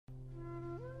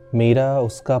मेरा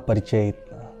उसका परिचय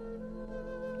इतना,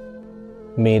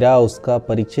 मेरा उसका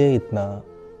परिचय इतना,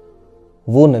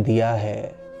 वो नदिया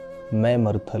है मैं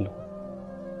मरुथल हूँ।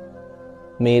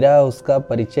 मेरा उसका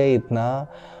परिचय इतना,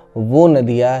 वो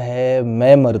नदिया है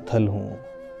मैं मरुथल हूँ।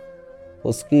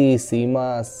 उसकी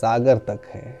सीमा सागर तक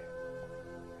है,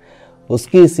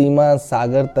 उसकी सीमा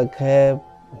सागर तक है,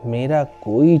 मेरा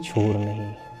कोई छोर नहीं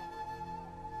है।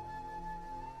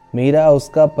 मेरा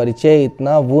उसका परिचय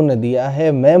इतना, वो नदिया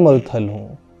है मैं मरुथल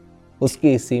हूँ।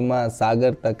 उसकी सीमा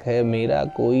सागर तक है, मेरा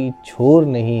कोई छोर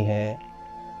नहीं है।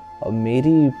 और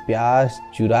मेरी प्यास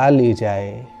चुरा ले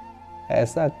जाए,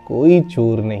 ऐसा कोई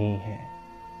चोर नहीं है।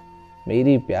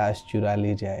 मेरी प्यास चुरा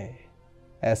ले जाए,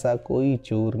 ऐसा कोई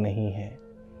चोर नहीं है।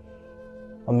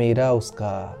 और मेरा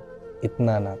उसका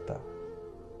इतना नाता,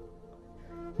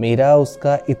 मेरा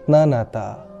उसका इतना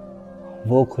नाता,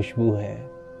 वो खुशबू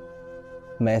है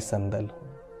मैं संदल हूँ।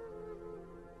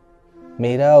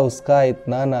 मेरा उसका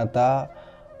इतना नाता,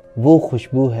 वो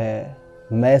खुशबू है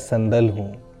मैं संदल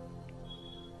हूँ।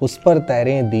 उस पर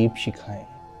तैरें दीप शिखाएं,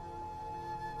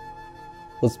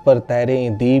 उस पर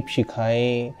तैरें दीप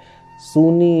शिखाएं,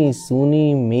 सूनी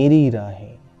सूनी मेरी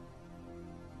राहें।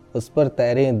 उस पर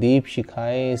तैरें दीप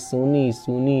शिखाएं, सूनी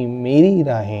सूनी मेरी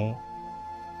राहें।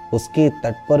 उसके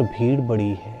तट पर भीड़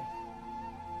बड़ी है,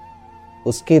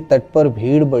 उसके तट पर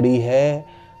भीड़ बड़ी है,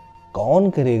 कौन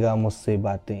करेगा मुझसे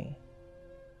बातें।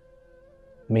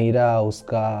 मेरा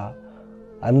उसका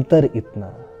अंतर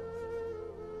इतना,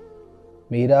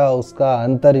 मेरा उसका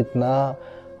अंतर इतना,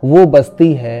 वो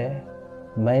बस्ती है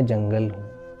मैं जंगल हूँ।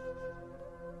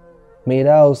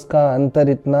 मेरा उसका अंतर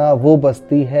इतना, वो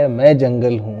बस्ती है मैं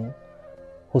जंगल हूँ।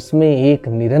 उसमें एक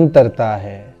निरंतरता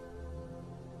है,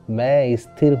 मैं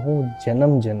स्थिर हूँ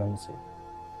जन्म जन्म से।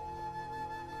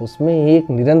 उसमें एक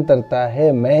निरंतरता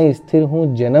है, मैं स्थिर हूँ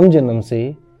जन्म जन्म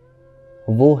से।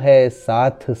 वो है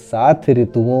साथ साथ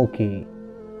ऋतुओं की,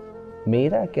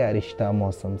 मेरा क्या रिश्ता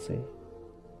मौसम से।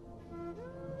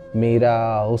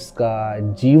 मेरा उसका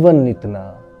जीवन इतना,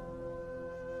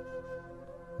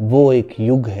 वो एक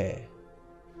युग है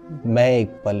मैं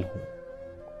एक पल हूँ।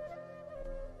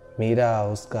 मेरा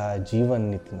उसका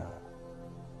जीवन इतना,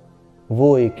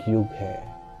 वो एक युग है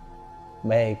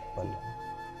मैं एक पल हूँ,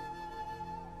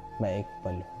 मैं एक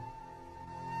पल हूँ।